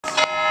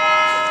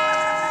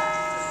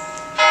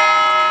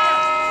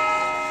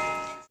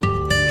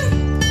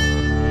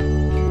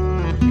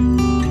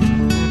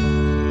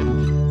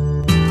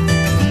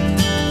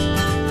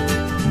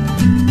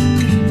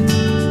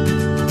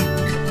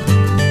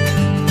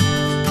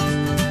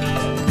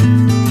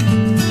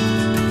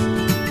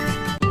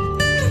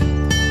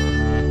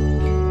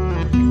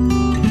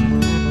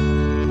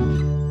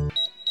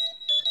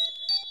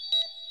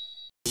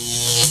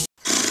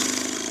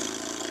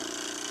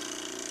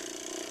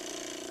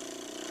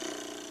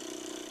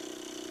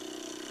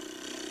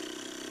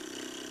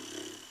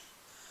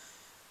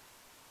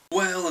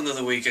Well,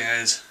 another week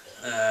ahead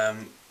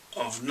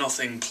of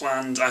nothing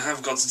planned. I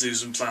have got to do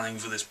some planning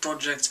for this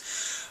project.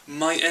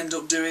 Might end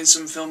up doing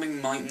some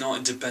filming, might not.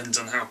 It depends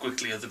on how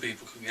quickly other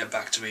people can get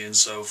back to me and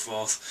so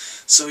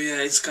forth. So yeah,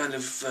 it's kind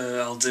of,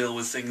 I'll deal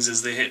with things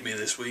as they hit me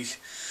this week.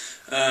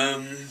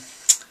 That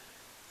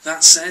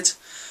said,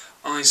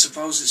 I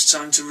suppose it's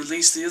time to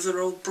release the other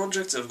old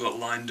project I've got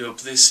lined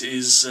up. This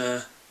is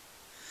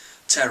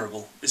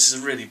terrible. This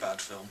is a really bad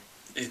film.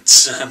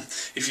 It's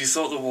if you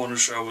thought the Warner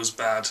show was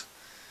bad,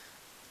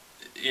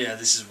 yeah,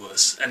 this is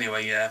worse.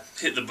 Anyway, yeah,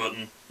 hit the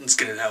button. Let's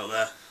get it out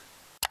there.